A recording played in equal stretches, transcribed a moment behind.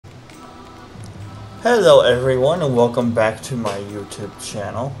Hello everyone and welcome back to my YouTube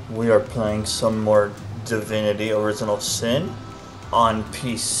channel. We are playing some more Divinity Original Sin on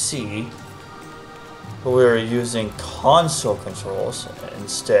PC. But we are using console controls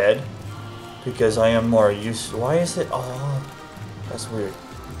instead because I am more used. Why is it? Oh, that's weird.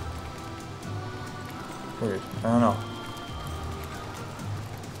 Weird. I don't know.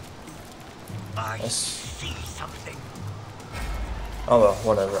 I see something. Oh well,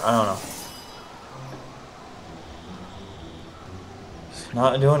 whatever. I don't know.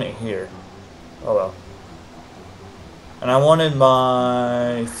 Not doing it here. Oh well. And I wanted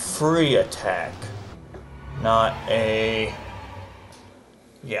my free attack. Not a...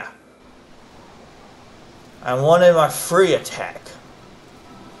 Yeah. I wanted my free attack.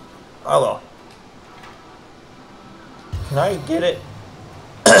 Oh well. Can I get it?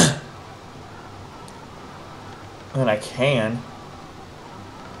 I mean, I can.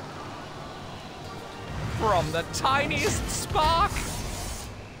 From the tiniest spark.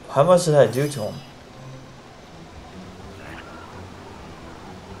 How much did that do to him?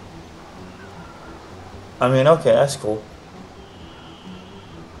 I mean, okay, that's cool.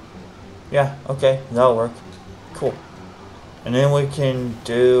 Yeah, okay, that'll work. Cool. And then we can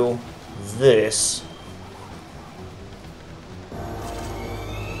do this.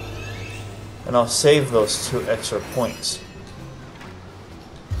 And I'll save those 2 extra points.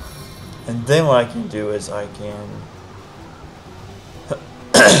 And then what I can do is I can...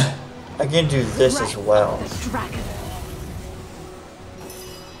 I can do this as well.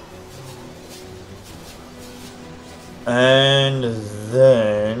 And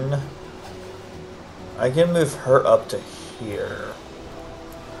then I can move her up to here.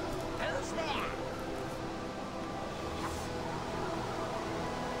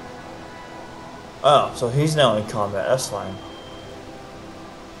 Oh, so he's now in combat. That's fine.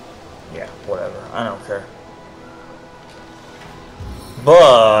 Yeah, whatever. I don't care.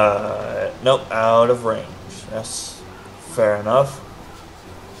 But nope, out of range. That's fair enough.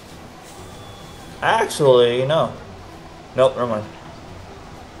 Actually, no. Nope, never mind.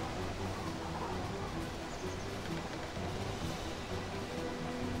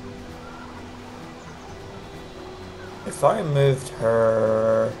 If I moved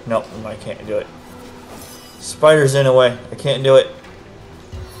her... Nope, I can't do it. Spider's in the way. I can't do it.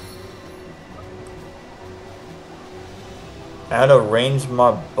 Out of range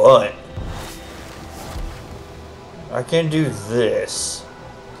my butt. I can do this.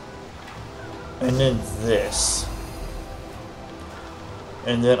 And then this.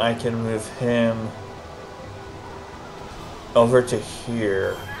 And then I can move him over to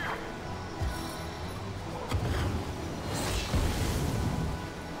here.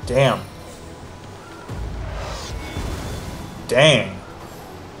 Damn. Dang.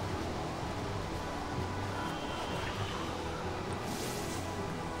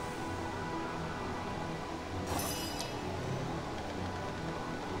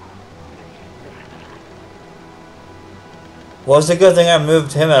 Well, it's a good thing I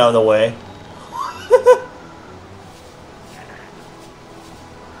moved him out of the way.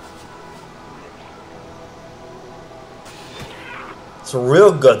 It's a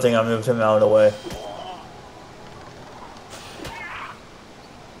real good thing I moved him out of the way.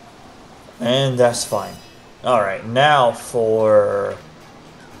 And that's fine. Alright, now for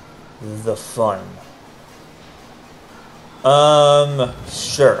the fun.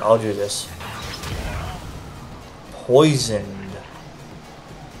 Sure, I'll do this. Poisoned.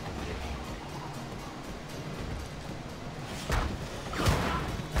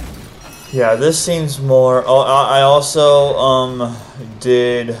 Yeah, this seems more... Oh, I also,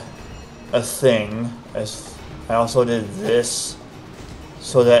 did a thing. I also did this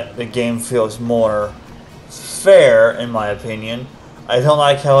so that the game feels more fair, in my opinion. I don't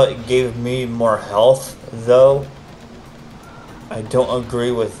like how it gave me more health, though. I don't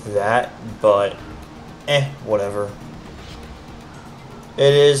agree with that, but... whatever.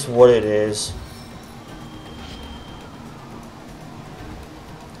 It is what it is.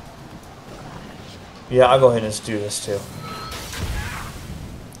 Yeah, I'll go ahead and just do this too.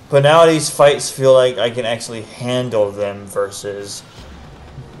 But now these fights feel like I can actually handle them versus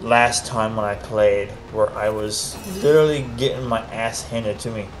last time when I played, where I was literally getting my ass handed to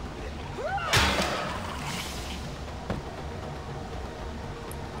me.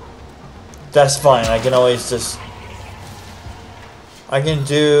 That's fine, I can always just... I can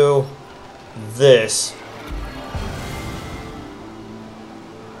do this.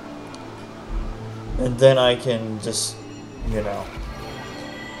 And then I can just, you know,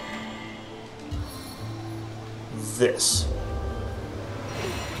 this.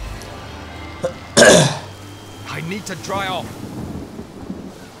 I need to dry off.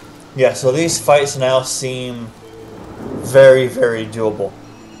 Yeah, so these fights now seem very, very doable.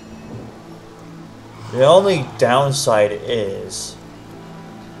 The only downside is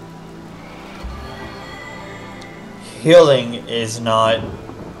healing is not...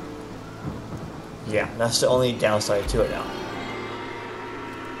 Yeah, that's the only downside to it now.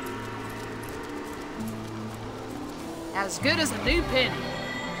 As good as a new penny.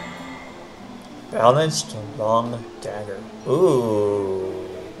 Balanced long dagger. Ooh.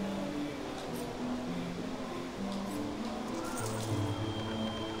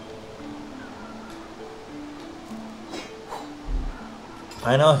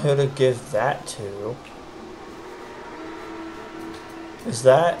 I know who to give that to. Is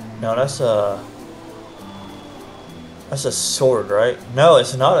that? No, that's a sword, right? No,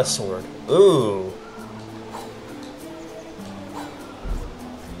 it's not a sword. Ooh.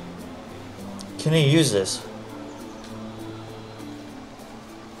 Can he use this?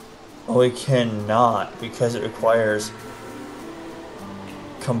 Oh, he cannot because it requires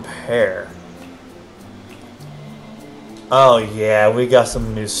compare. Oh yeah, we got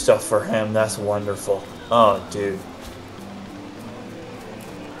some new stuff for him. That's wonderful. Oh, dude.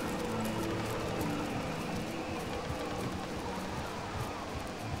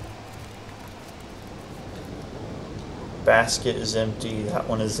 Basket is empty. That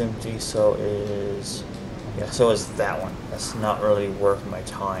one is empty. So is... Yeah, so is that one. That's not really worth my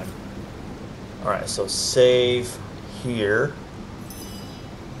time. Alright, so save here.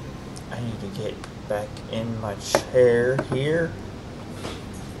 I need to get back in my chair here.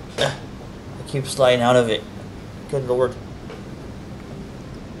 I keep sliding out of it. Good lord.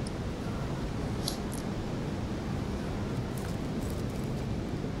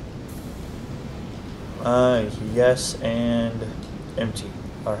 Yes, and empty.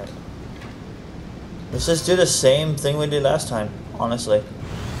 Alright. Let's just do the same thing we did last time, honestly.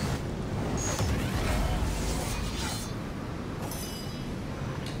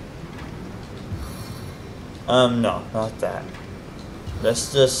 No, not that.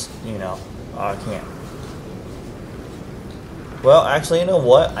 Let's just, you know, I can't. Well, actually, you know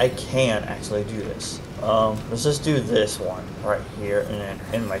what? I can actually do this. Let's just do this one right here and then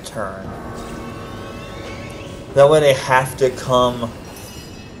in my turn. That way they have to come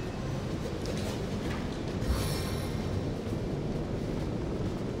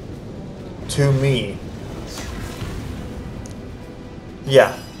to me.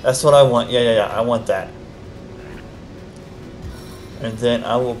 Yeah, that's what I want. Yeah, I want that. And then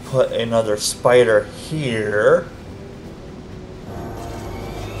I will put another spider here.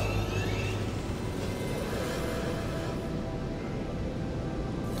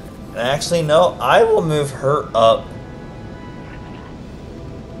 Actually, no, I will move her up.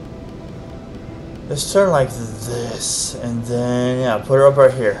 Let's turn like this, and then, yeah, put her up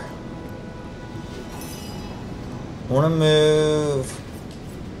right here. I want to move...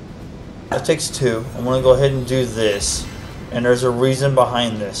 That takes two. I want to go ahead and do this. And there's a reason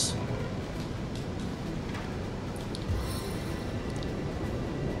behind this.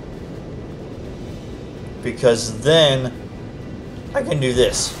 Because then I can do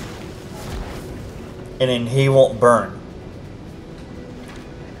this. And then he won't burn.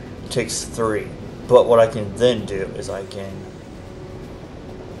 It takes three. But what I can then do is I can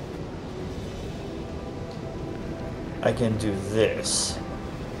do this.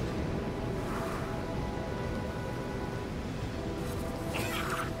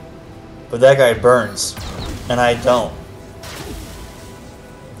 But that guy burns, and I don't.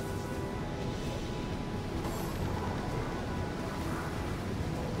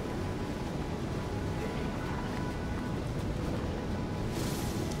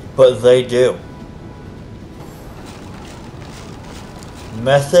 But they do.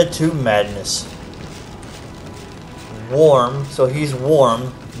 Method to madness. Warm, so he's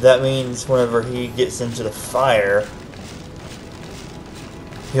warm. That means whenever he gets into the fire,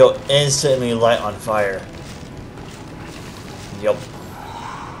 he'll instantly light on fire. Yup.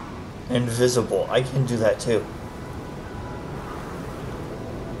 Invisible. I can do that too.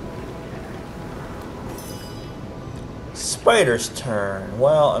 Spider's turn.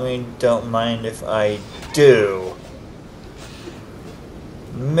 Well, I mean, don't mind if I do.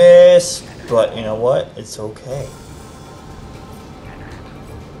 Miss, but you know what? It's okay.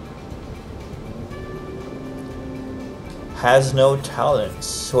 Has no talents,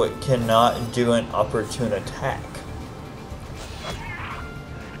 so it cannot do an opportune attack.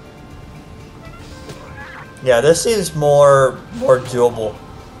 Yeah, this seems more doable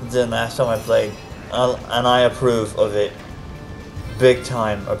than last time I played, and I approve of it. Big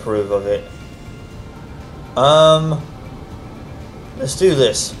time approve of it. Let's do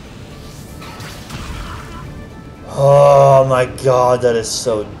this. Oh my god, that is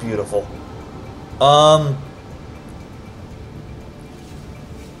so beautiful.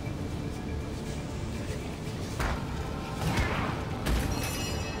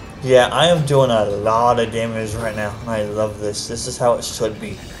 Yeah, I am doing a lot of damage right now. I love this. This is how it should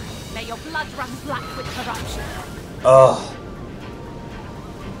be. May your blood run black with corruption. Oh.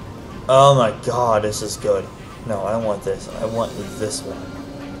 Oh my god, this is good. No, I don't want this. I want this one.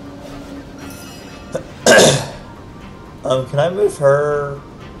 Can I move her?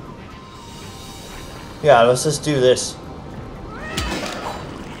 Yeah, let's just do this.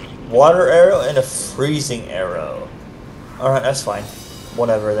 Water arrow and a freezing arrow. Alright, that's fine.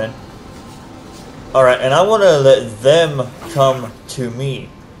 Whatever then. Alright, and I want to let them come to me.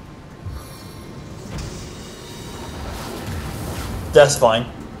 That's fine.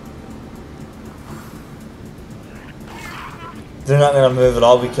 They're not going to move at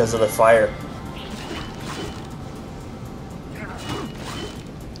all because of the fire.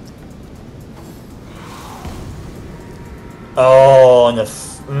 Oh, and the...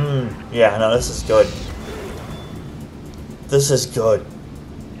 yeah, no, this is good. This is good.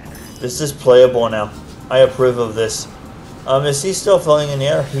 This is playable now. I approve of this. Is he still floating in the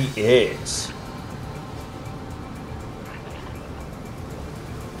air? He is.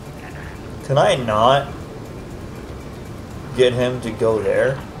 Can I not get him to go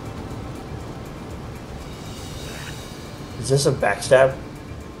there? Is this a backstab?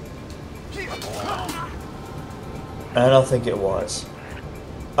 I don't think it was.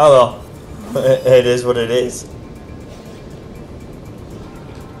 Oh well. It is what it is.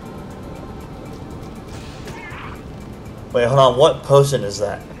 Wait, hold on. What potion is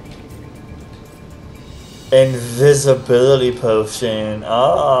that? Invisibility potion.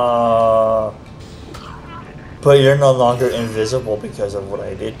 Ah. But you're no longer invisible because of what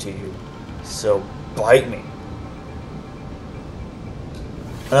I did to you. So, bite me.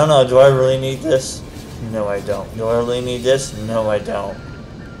 I don't know. Do I really need this? No, I don't. Do I really need this? No, I don't.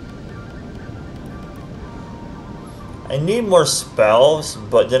 I need more spells,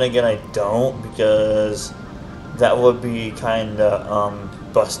 but then again, I don't because that would be kinda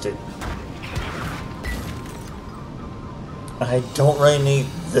busted. I don't really need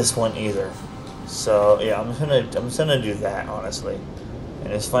this one either. So yeah, I'm just gonna do that honestly, and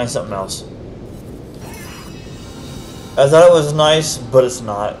just find something else. I thought it was nice, but it's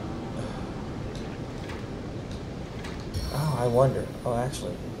not. Oh, I wonder. Oh,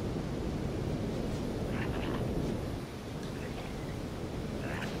 actually.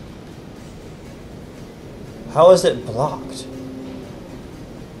 How is it blocked?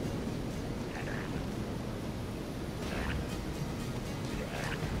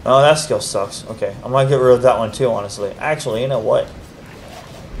 Oh, that skill sucks. Okay, I'm gonna get rid of that one too, honestly. Actually, you know what?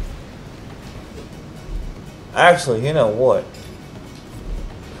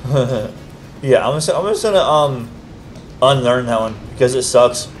 Yeah, I'm just gonna unlearn that one because it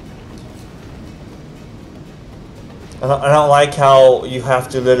sucks. I don't like how you have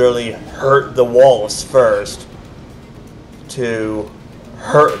to literally hurt the walls first to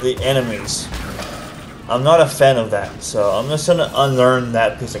hurt the enemies. I'm not a fan of that, so I'm just gonna unlearn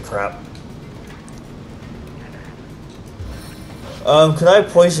that piece of crap. Can I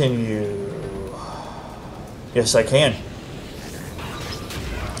poison you? Yes, I can.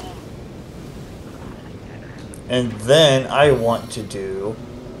 And then I want to do...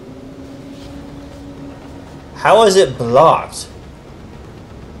 How is it blocked?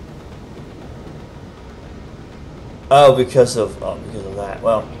 Oh, because of that.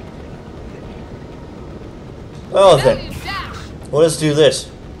 Well then. Well, let's do this.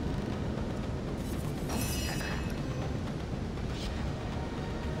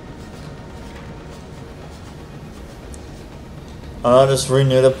 I'll just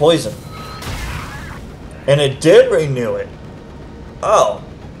renew the poison. And it did renew it. Oh.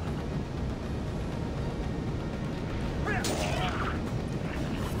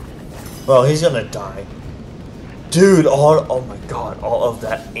 Well, he's gonna die. Dude, oh my god, all of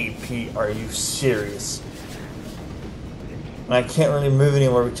that AP, are you serious? And I can't really move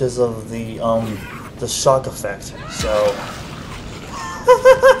anymore because of the shock effect, so...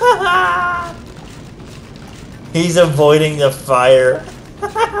 He's avoiding the fire.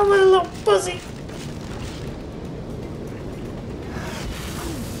 I'm a little pussy.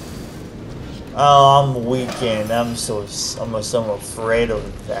 Oh, I'm weakened. I'm so afraid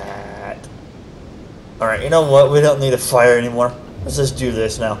of that. Alright, you know what? We don't need a fire anymore. Let's just do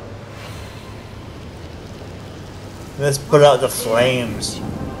this now. Let's put out the flames.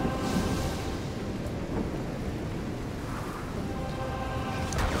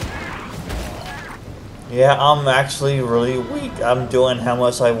 Yeah, I'm actually really weak. I'm doing how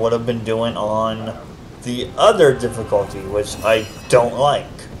much I would have been doing on the other difficulty, which I don't like.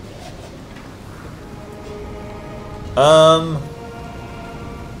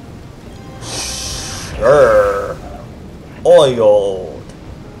 Sure. Oiled.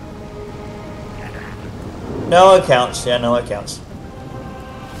 No, it counts. Yeah, no, it counts.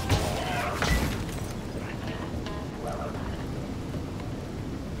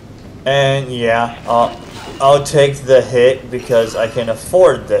 And yeah, I'll take the hit because I can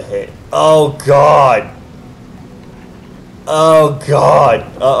afford the hit. Oh God. Oh God.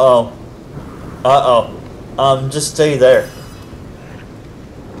 Uh-oh. Uh-oh. Just stay there.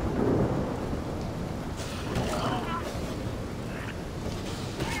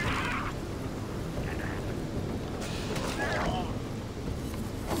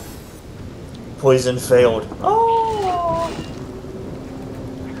 Poison failed. Oh.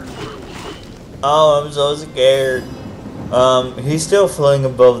 Oh, I'm so scared. He's still floating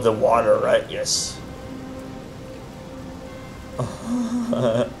above the water, right? Yes.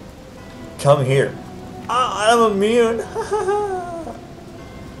 Come here. I'm immune.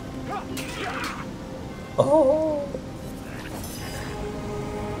 Oh.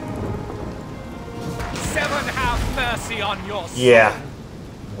 Seven, have mercy on your soul. Yeah.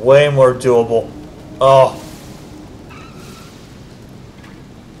 Way more doable. Oh.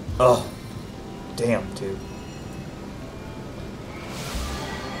 Oh. Damn, dude.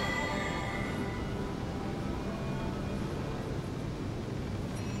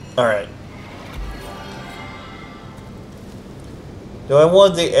 Alright. Do I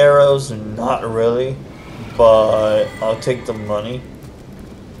want the arrows? Not really. But I'll take the money.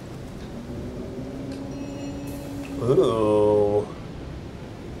 Ooh.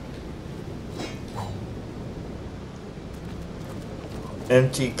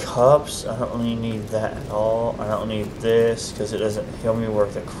 Empty cups? I don't really need that at all. I don't need this because it doesn't heal me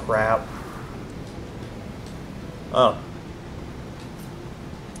worth a crap. Oh.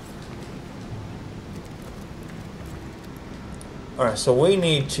 Alright, so we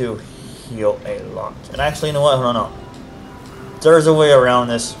need to heal a lot. And actually, you know what? Hold on. There's a way around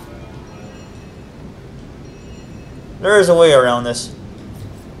this. There is a way around this.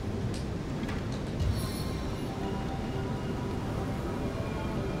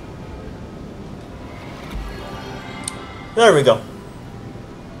 There we go.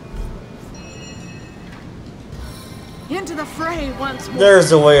 Into the fray once more.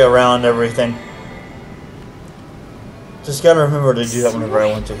 There's a way around everything. Just gotta remember to do that whenever I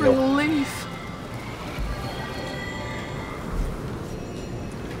want to heal. Relief.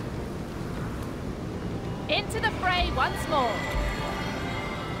 Into the fray once more.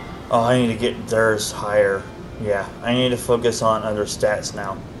 Oh, I need to get theirs higher. Yeah, I need to focus on other stats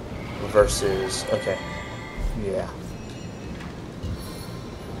now. Versus, okay. Yeah.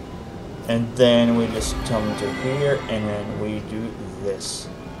 And then we just come to here, and then we do this.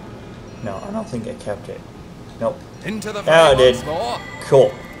 No, I don't think I kept it. Nope. Into the Now I did. once more.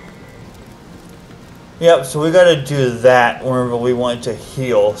 Cool. Yep, so we gotta do that whenever we want to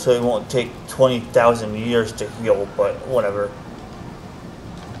heal, so it won't take 20,000 years to heal, but whatever.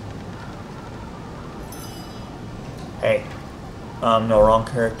 Hey. No, wrong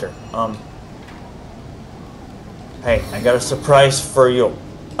character. Hey, I got a surprise for you.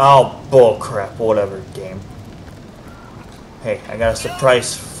 Oh, bullcrap, whatever, game. Hey, I got a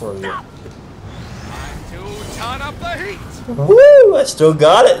surprise for you. Time to turn up the heat. Woo! I still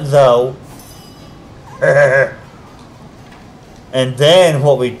got it, though. And then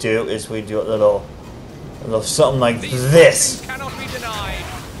what we do is we do a little something like These this. cannot be denied.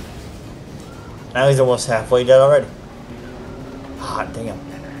 Now he's almost halfway dead already. Hot damn.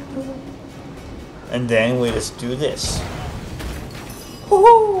 And then we just do this.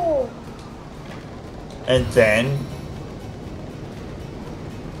 Woohoo! And then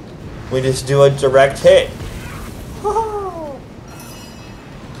we just do a direct hit. Woohoo!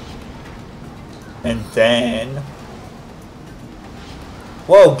 And then,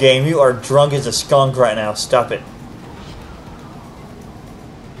 whoa, game, you are drunk as a skunk right now. Stop it.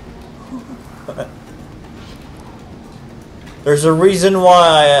 There's a reason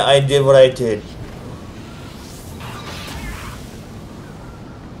why I did what I did.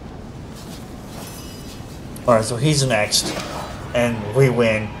 Alright, so he's next. And we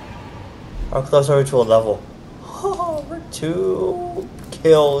win. How close are we to a level? Oh, we're 2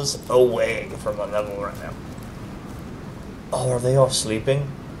 kills away from a level right now. Oh, are they all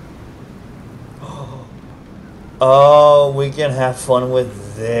sleeping? Oh, we can have fun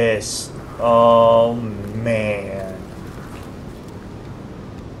with this. Oh, man.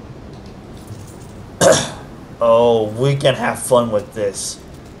 Oh, we can have fun with this.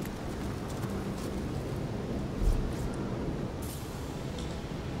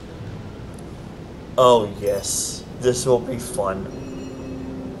 Oh yes, this will be fun.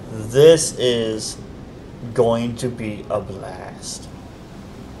 This is going to be a blast.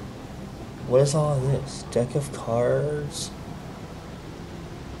 What is all this? Deck of cards?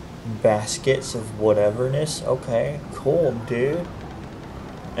 Baskets of whateverness? Okay, cool, dude.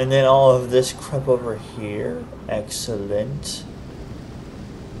 And then all of this crap over here. Excellent.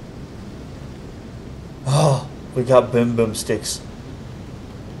 Oh, we got Boom Boom Sticks.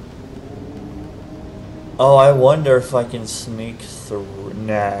 Oh, I wonder if I can sneak through.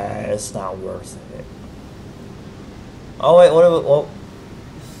 Nah, it's not worth it. Oh, wait, what?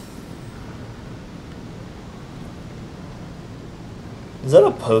 Is that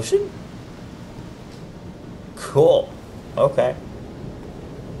a potion? Cool. Okay.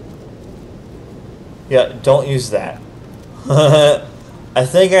 Yeah, don't use that. I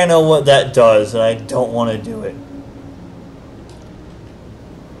think I know what that does, and I don't want to do it.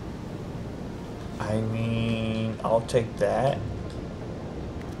 I mean, I'll take that.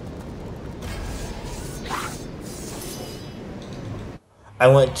 I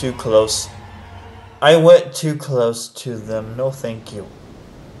went too close. I went too close to them. No, thank you.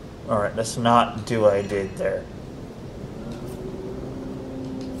 Alright, let's not do what I did there.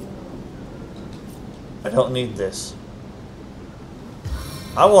 I don't need this.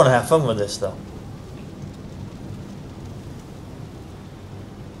 I want to have fun with this, though.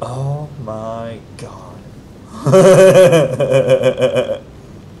 Oh my god.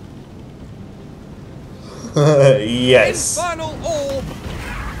 Yes. Infernal orb.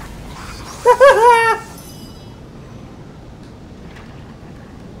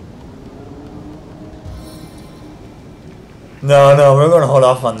 No, we're gonna hold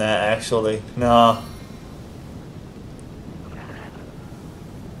off on that, actually. No.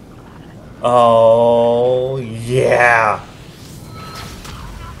 Oh, yeah.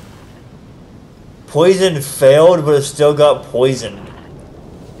 Poison failed, but it still got poisoned.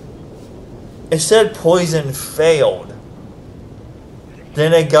 It said poison failed.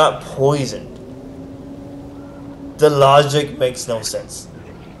 Then it got poisoned. The logic makes no sense.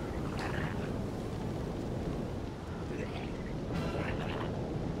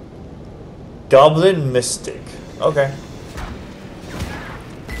 Goblin Mystic. Okay.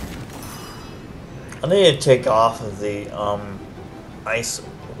 I need to take off of the ice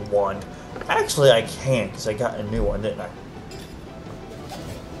wand. Actually, I can't because I got a new one, didn't I?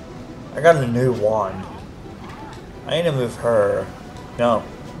 I got a new wand. I need to move her. No.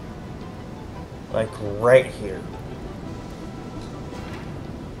 Like right here.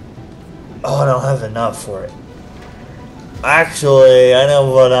 Oh, I don't have enough for it. Actually, I know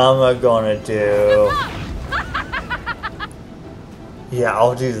what I'm gonna do. Yeah,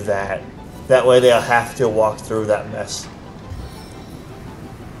 I'll do that. That way they'll have to walk through that mess.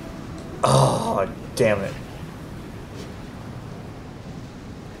 Oh, damn it.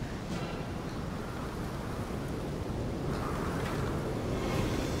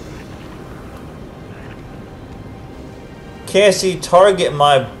 Can't see target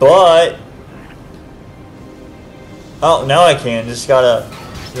my butt. Oh, now I can. Just gotta,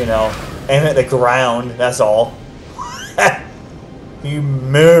 you know, aim at the ground. That's all. You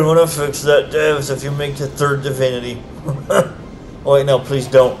may want to fix that, devs, if you make the third Divinity. Oh, wait, no, please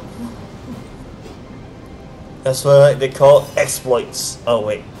don't. That's what I like to call exploits. Oh,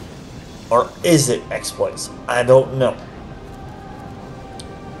 wait. Or is it exploits? I don't know.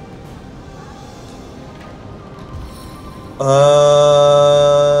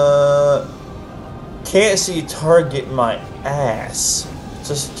 Can't see target my ass.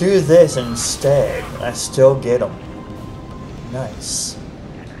 Just do this instead. I still get them. Nice.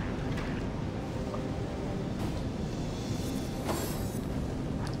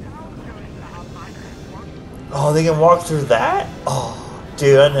 Oh, they can walk through that? Oh,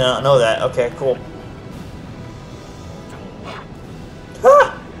 dude, I did not know that. Okay, cool.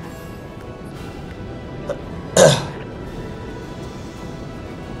 Ah!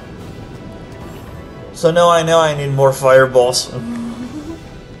 So now I know I need more fireballs.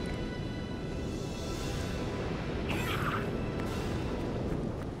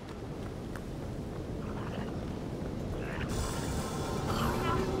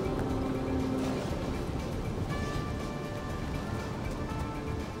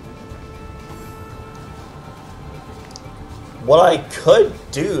 What I could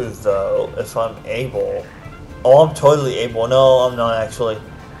do, though, if I'm able... Oh, I'm totally able. No, I'm not actually.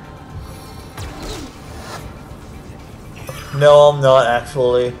 No, I'm not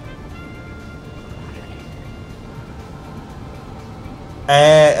actually.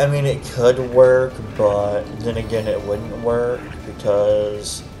 I mean, it could work, but then again, it wouldn't work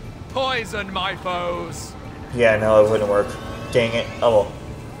because... Poison my foes. Yeah, no, it wouldn't work. Dang it. Oh well.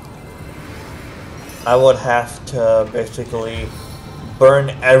 I would have to basically burn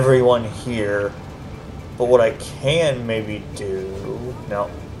everyone here. But what I can maybe do... No.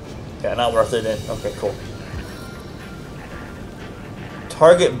 Yeah, not worth it then. Okay, cool.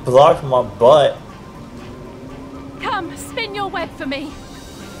 Target blocked my butt. Come, spin your web for me.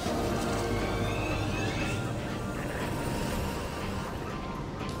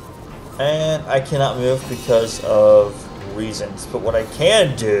 And I cannot move because of reasons. But what I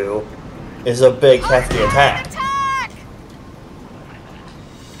can do is a big hefty attack.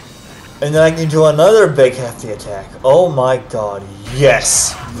 And then I can do another big hefty attack. Oh my god,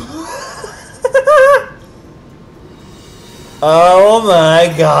 yes! Oh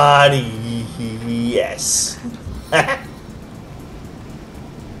my god, yes!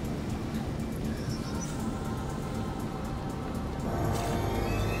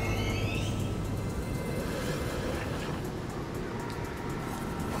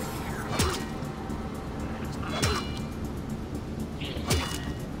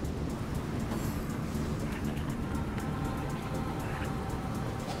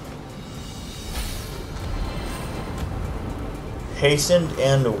 Hastened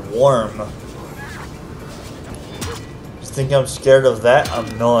and warm. You think I'm scared of that?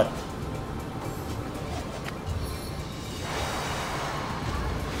 I'm not.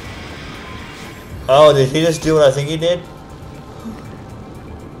 Oh, did he just do what I think he did?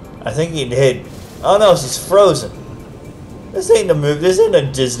 I think he did. Oh no, she's frozen. This ain't a movie. This ain't a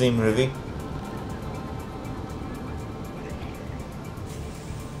Disney movie.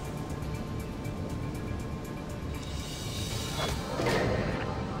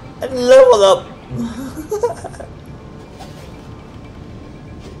 And level up.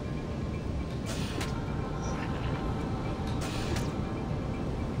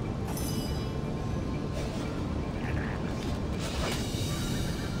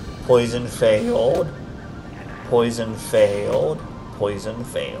 Poison failed. Poison failed. Poison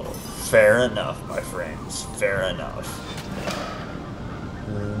failed. Fair enough, my friends. Fair enough.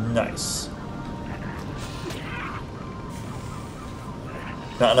 Nice.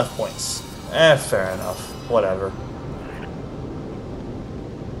 Not enough points. Fair enough. Whatever.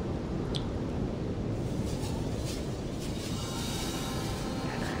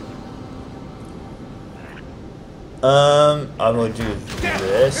 I'm gonna do this.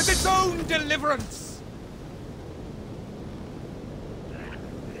 Death is its own deliverance.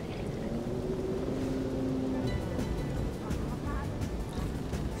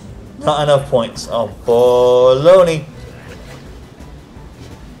 Not enough points. Oh, baloney.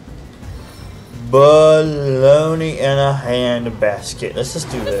 Baloney in a hand basket. Let's just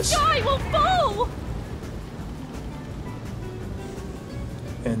do this. The sky will fall.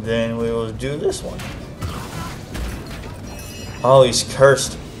 And then we will do this one. Oh, he's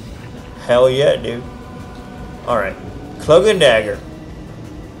cursed. Hell yeah, dude. Alright. Cloak and dagger.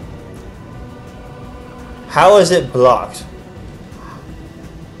 How is it blocked?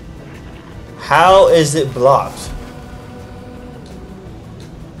 How is it blocked?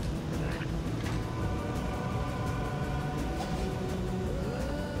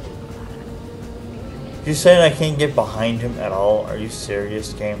 You saying I can't get behind him at all? Are you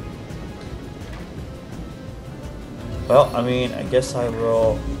serious, game? Well, I mean, I guess I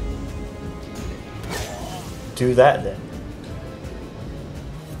will do that then.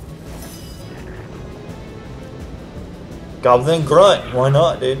 Goblin Grunt, why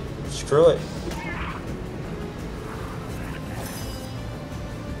not, dude? Screw it.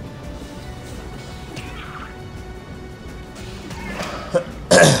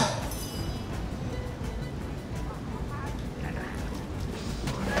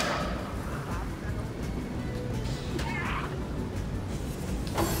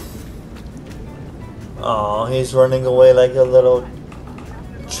 Oh, he's running away like a little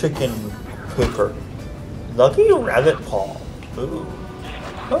chicken pooper. Lucky rabbit paw. Ooh.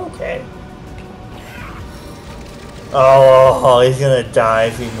 Okay. Oh, he's gonna die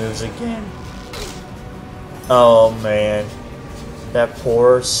if he moves again. Oh man. That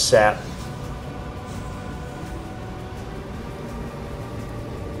poor sap.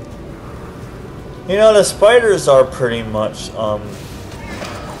 You know, the spiders are pretty much,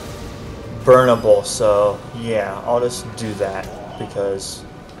 burnable, so yeah, I'll just do that because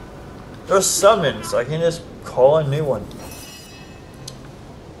they're summons, so I can just call a new one.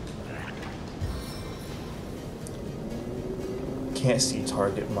 Can't see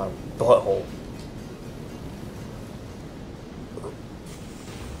target my butthole.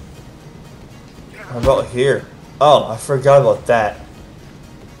 How about here? Oh, I forgot about that.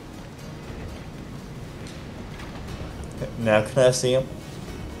 Now can I see him?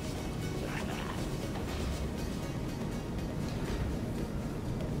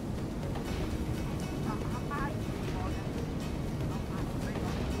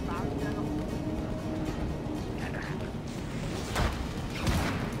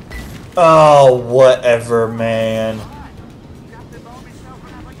 Oh, whatever, man.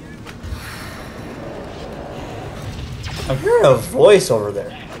 I'm hearing a voice over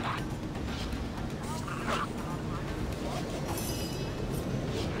there.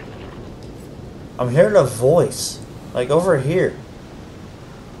 I'm hearing a voice. Like over here.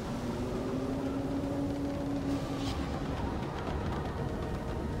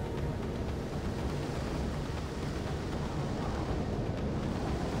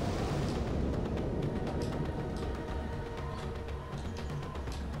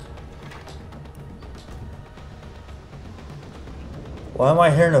 Why am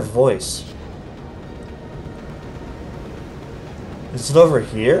I hearing a voice? Is it over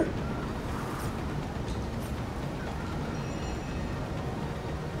here?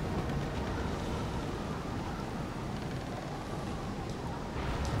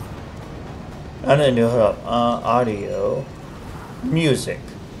 I didn't know how to, audio. Music.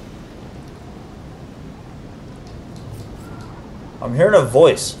 I'm hearing a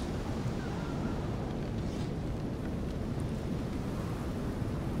voice.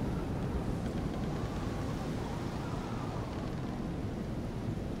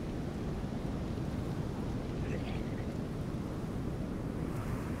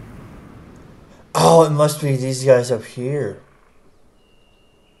 Oh, it must be these guys up here.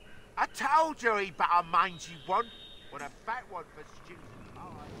 I told you he better mangy one. What a fat one for stupid.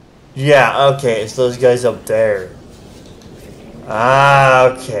 Yeah, okay, it's those guys up there. Ah,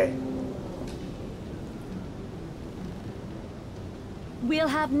 okay. We'll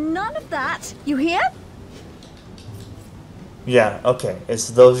have none of that. You hear? Yeah, okay, it's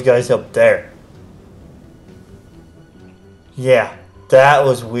those guys up there. Yeah, that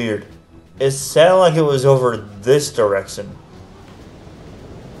was weird. It sounded like it was over this direction.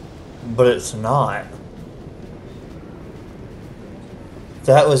 But it's not.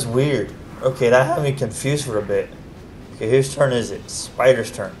 That was weird. Okay, that had me confused for a bit. Okay, whose turn is it?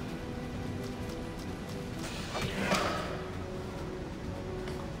 Spider's turn.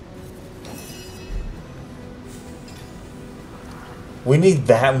 We need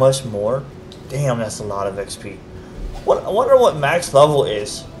that much more? Damn, that's a lot of XP. I wonder what max level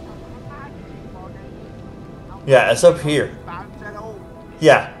is. Yeah, it's up here.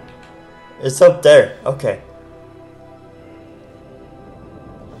 Yeah. It's up there. Okay.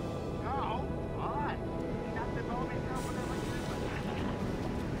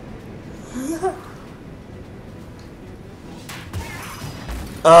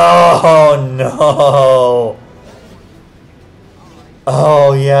 Oh no.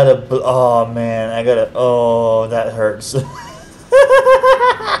 Oh yeah, oh man, I gotta, oh, that hurts.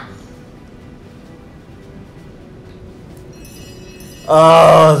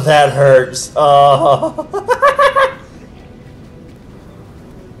 Oh, that hurts. Oh.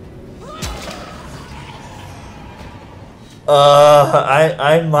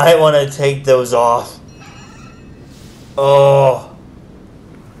 I might want to take those off. Oh.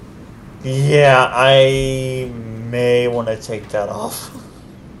 Yeah, I may want to take that off.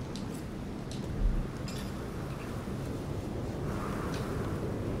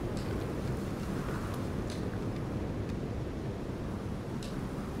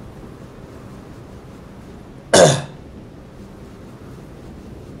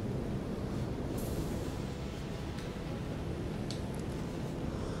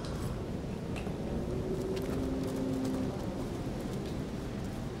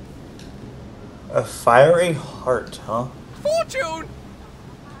 A fiery heart, huh? Fortune!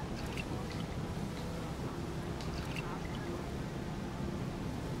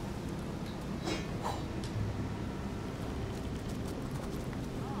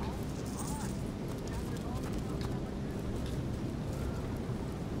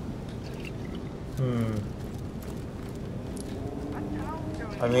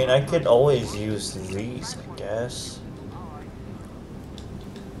 I mean, I could always use these, I guess.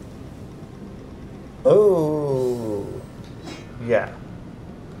 Oh, yeah.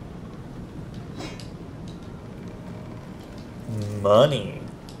 Money.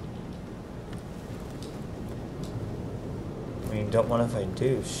 I mean, don't mind if I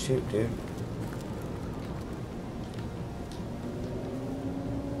do. Shoot, dude.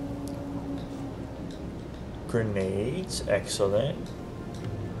 Grenades, excellent.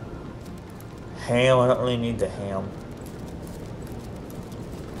 Ham, I don't really need the ham.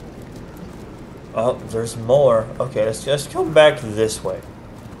 Oh, there's more. Okay, let's just come back this way.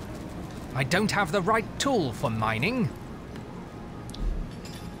 I don't have the right tool for mining.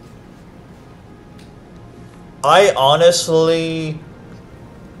 I honestly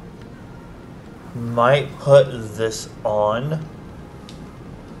might put this on.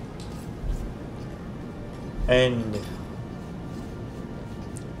 And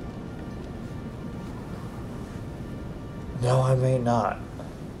no, I may not.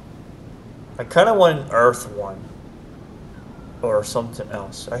 I kind of want an earth one. Or something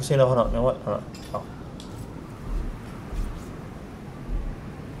else. Actually, no, hold on. You know what? Hold on. Oh.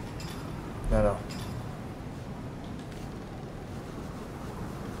 No.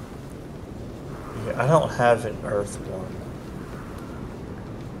 Yeah, I don't have an earth one.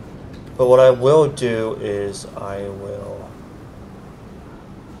 But what I will do is I will...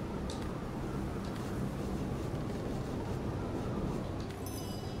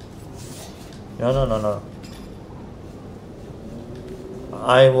 No.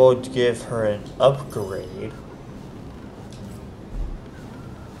 I will give her an upgrade.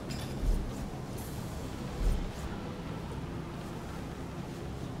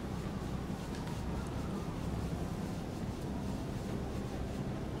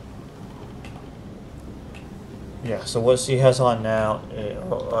 Yeah, so what she has on now,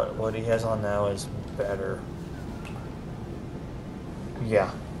 what he has on now is better.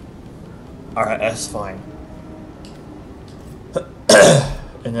 Yeah. Alright, that's fine.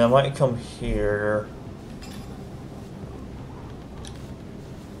 And then I might come here.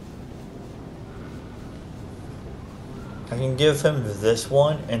 I can give him this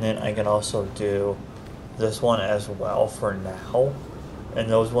one, and then I can also do this one as well for now. And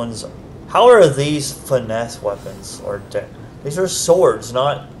those ones... How are these finesse weapons? Or these are swords,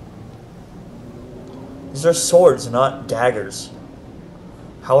 not... These are swords, not daggers.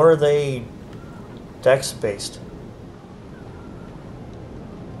 How are they dex-based?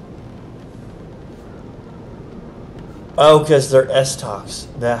 Oh, because they're S-Tox.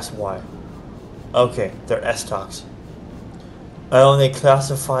 That's why. Okay, they're S-Tox. Oh, and they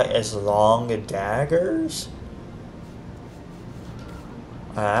classify as long daggers?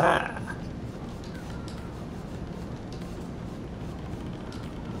 Ah.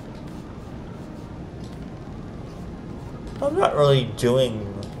 I'm not really doing...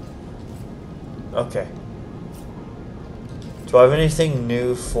 Okay. Do I have anything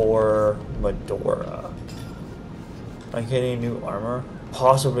new for Medora? Like any new armor?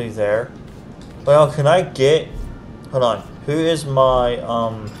 Possibly there. Well, can I get... Hold on. Who is my,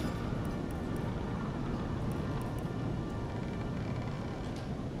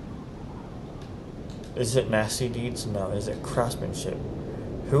 Is it Nasty Deeds? No. Is it Craftsmanship?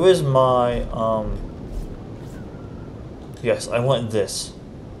 Who is my, Yes, I want this.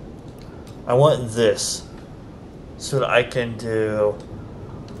 I want this. So that I can do...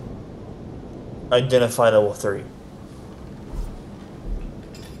 Identify level 3.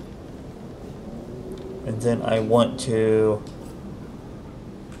 And then I want to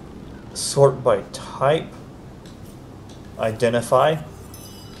sort by type, identify.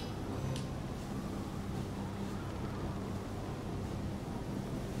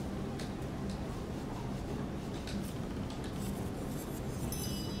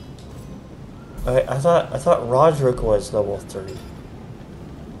 I thought Roderick was level 3.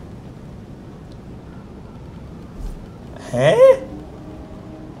 Huh?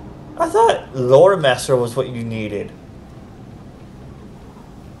 I thought Lore Master was what you needed.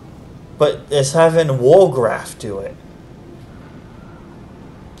 But it's having Woolgraph do it.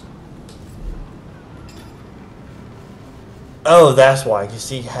 Oh, that's why. You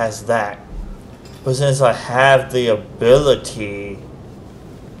see, he has that. But since I have the ability...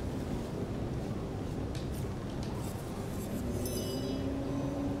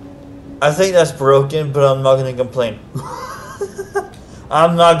 I think that's broken, but I'm not going to complain.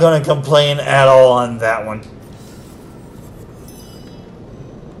 I'm not going to complain at all on that one.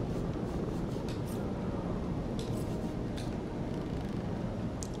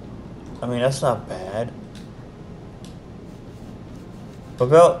 I mean, that's not bad. What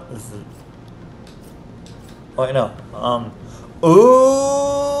about... Wait, no.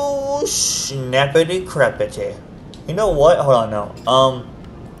 Ooh, snappity crapity. You know what? Hold on, no.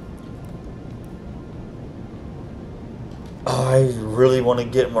 Oh, I really want to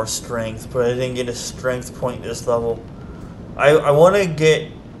get more strength, but I didn't get a strength point this level. I want to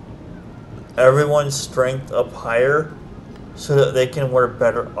get everyone's strength up higher so that they can wear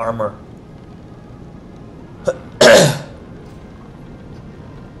better armor.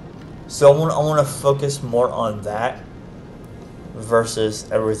 So I want to focus more on that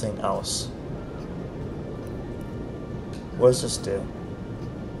versus everything else. What does this do?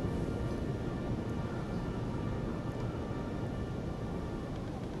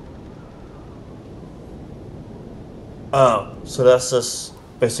 Oh, so that's just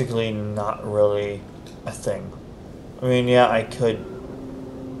basically not really a thing. I mean, yeah, I could.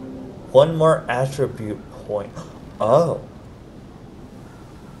 One more attribute point. Oh.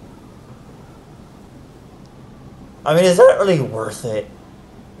 I mean, is that really worth it?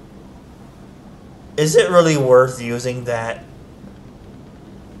 Is it really worth using that?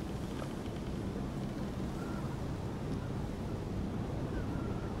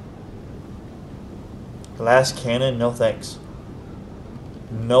 Glass cannon? No thanks.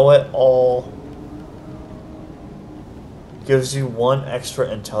 Know it all. Gives you 1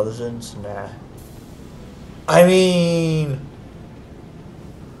 extra intelligence? Nah. I mean...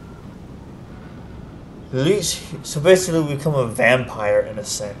 Leech... So basically we become a vampire in a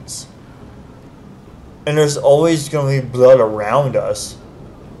sense. And there's always going to be blood around us.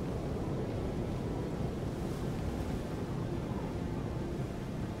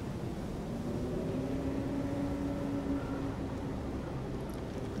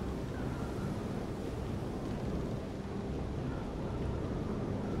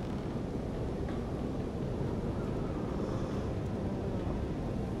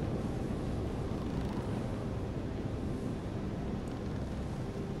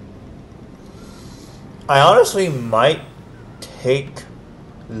 I honestly might take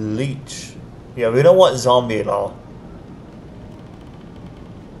Leech. Yeah, we don't want zombie at all.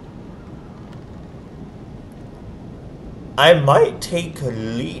 I might take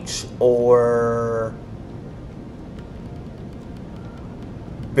Leech or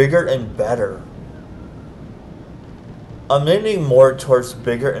bigger and better. I'm leaning more towards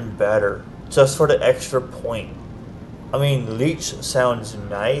bigger and better, just for the extra point. I mean, Leech sounds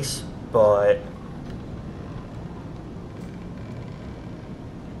nice, but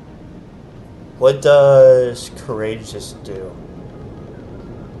what does Courageous do?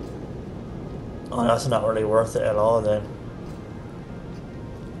 Oh, that's not really worth it at all then.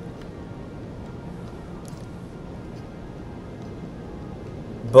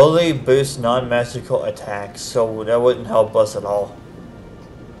 Bully boosts non-magical attacks, so that wouldn't help us at all.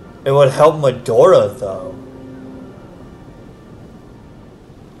 It would help Medora though.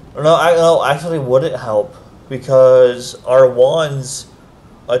 No, actually would it help? Because our wands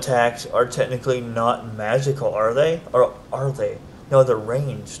attacks are technically not magical, are they? Or are they? No, they're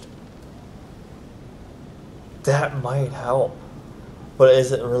ranged. That might help. But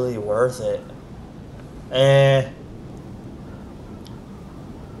is it really worth it?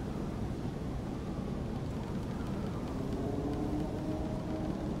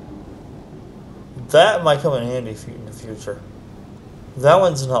 That might come in handy in the future. That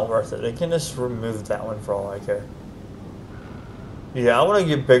one's not worth it. They can just remove that one for all I care. Yeah, I want to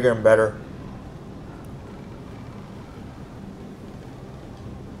get bigger and better.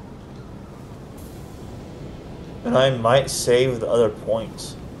 And I might save the other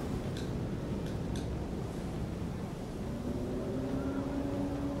points.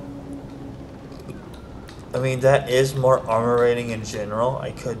 I mean, that is more armor rating in general.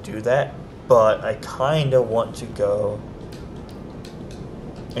 I could do that. But I kind of want to go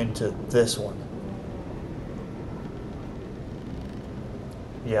into this one.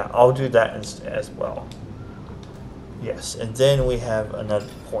 Yeah, I'll do that as well. Yes, and then we have another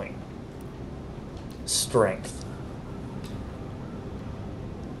point. Strength.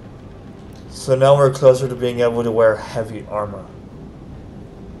 So now we're closer to being able to wear heavy armor.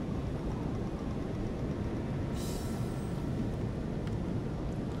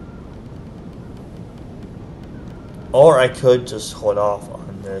 Or I could just hold off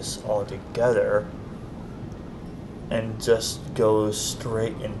on this altogether and just go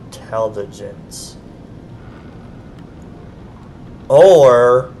straight intelligence.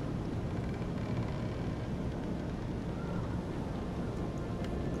 Or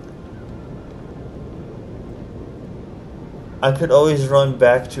I could always run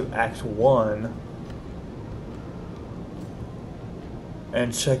back to Act 1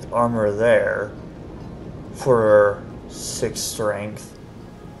 and check armor there for 6 strength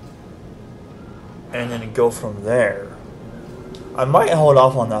and then go from there. I might hold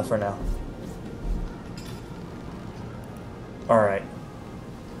off on that for now. Alright.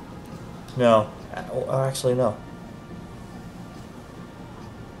 No. Actually, no.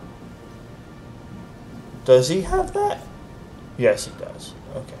 Does he have that? Yes, he does.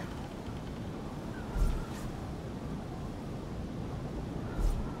 Okay.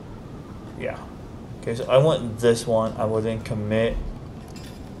 Yeah. Okay, so I want this one. I will then commit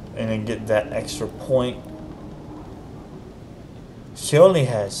and then get that extra point. She only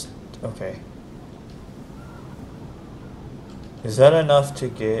has... Okay. Is that enough to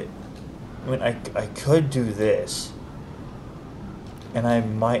get... I mean, I could do this. And I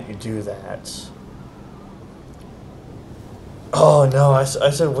might do that. Oh, no. I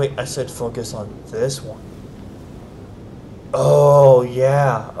said, wait. I said focus on this one. Oh,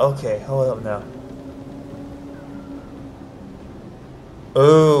 yeah. Okay, hold up now.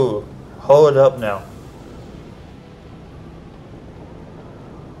 Ooh, hold up now.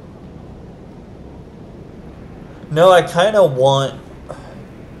 No, I kind of want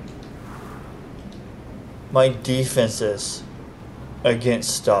my defenses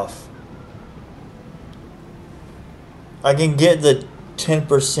against stuff. I can get the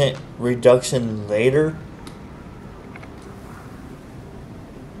 10% reduction later.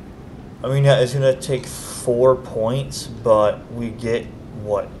 I mean, it's going to take 4 points, but we get,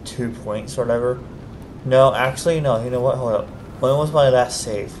 what, 2 points or whatever? No, actually, no. You know what? Hold up. When was my last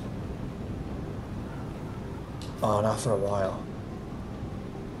save? Oh, not for a while.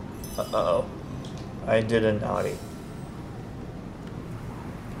 Uh-oh. I did a naughty.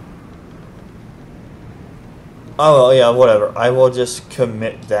 Oh, well, yeah, whatever. I will just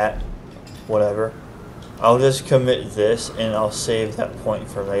commit that. Whatever. I'll just commit this, and I'll save that point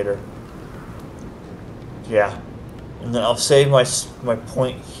for later. Yeah. And then I'll save my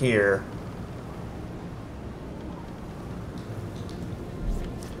point here.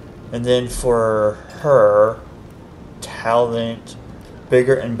 And then for her, talent,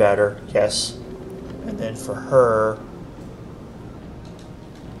 bigger and better, yes. And then for her,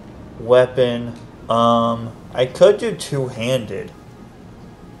 weapon, I could do two-handed.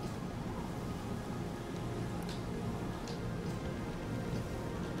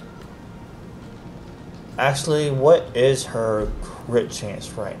 Actually, what is her crit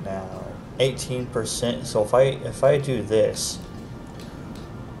chance right now? 18%. So if I do this,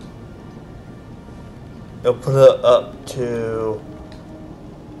 it'll put it up to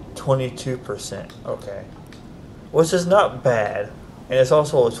 22%. Okay, which is not bad, and it's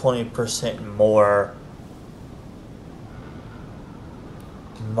also a 20% more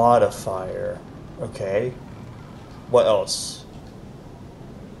modifier. Okay, what else?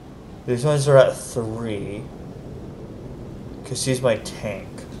 These ones are at 3. Because she's my tank.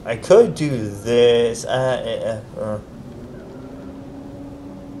 I could do this.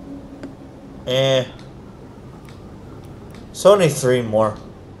 It's only 3 more.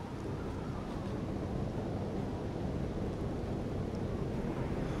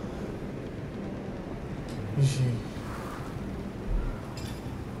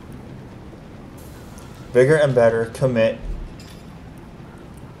 Bigger and better. Commit.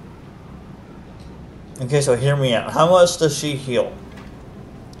 Okay, so hear me out. How much does she heal?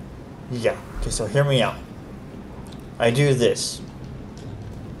 Yeah. Okay, so hear me out. I do this.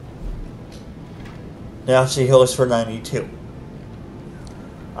 Now she heals for 92.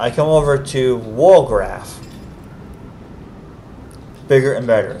 I come over to wall graph. Bigger and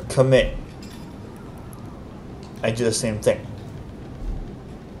better. Commit. I do the same thing.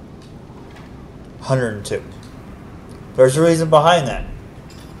 102. There's a reason behind that.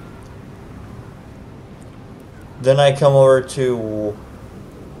 Then I come over to,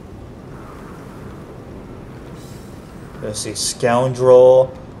 let's see,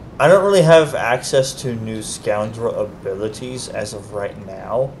 Scoundrel. I don't really have access to new Scoundrel abilities as of right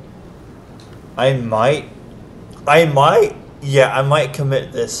now. I might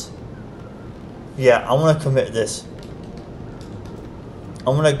commit this. Yeah, I'm gonna commit this.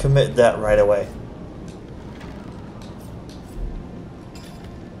 I'm gonna commit that right away.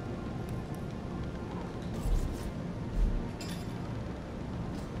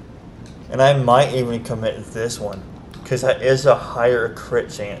 And I might even commit this one, because that is a higher crit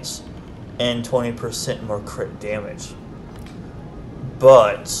chance and 20% more crit damage.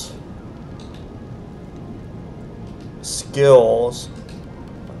 But skills,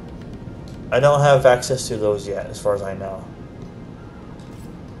 I don't have access to those yet, as far as I know.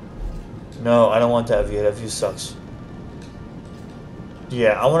 No, I don't want that view. That view sucks.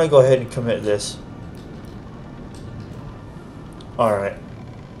 Yeah, I want to go ahead and commit this. Alright.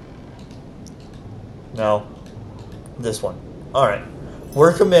 No. This one. Alright.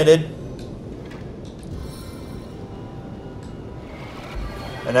 We're committed.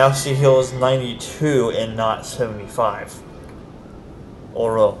 And now she heals 92 and not 75.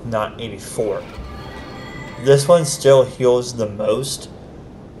 Or not 84. This one still heals the most,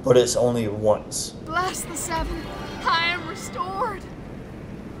 but it's only once. Bless the 7. I am restored.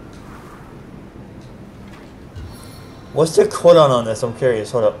 What's the cooldown on this? I'm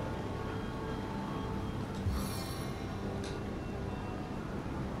curious. Hold up.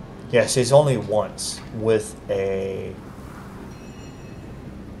 Yes, it's only once with a...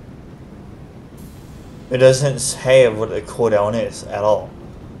 It doesn't say what the cooldown is at all.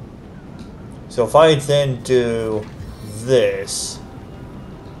 So if I then do this,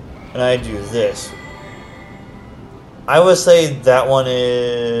 and I do this, I would say that one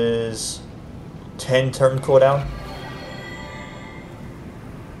is 10 turn cooldown.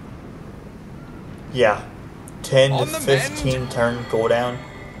 Yeah, 10 to 15 turn cooldown.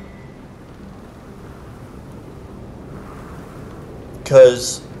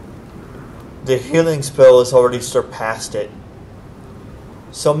 Because the healing spell has already surpassed it.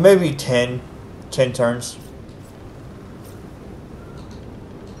 So maybe 10 turns.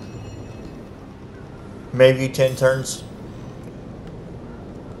 Maybe 10 turns.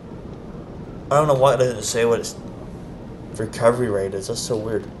 I don't know why it doesn't say what its recovery rate is. That's so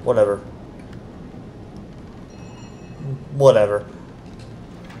weird. Whatever. Whatever.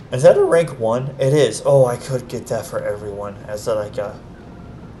 Is that a rank 1? It is. Oh, I could get that for everyone. As a, like a...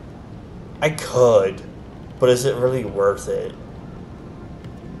 I could. But is it really worth it?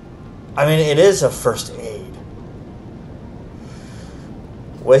 I mean, it is a first aid.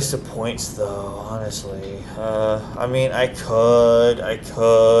 Waste of points, though, honestly. I mean, I could,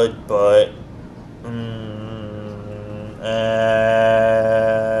 but...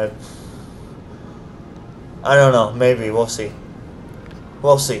 I don't know. Maybe. We'll see.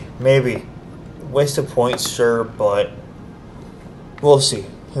 We'll see. Maybe. Waste of points, sure, but... We'll see.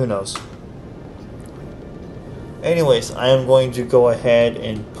 Who knows? Anyways, I am going to go ahead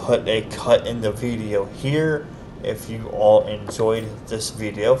and put a cut in the video here. If you all enjoyed this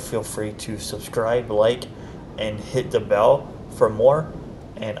video, feel free to subscribe, like, and hit the bell for more.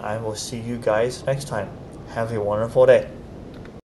 And I will see you guys next time. Have a wonderful day.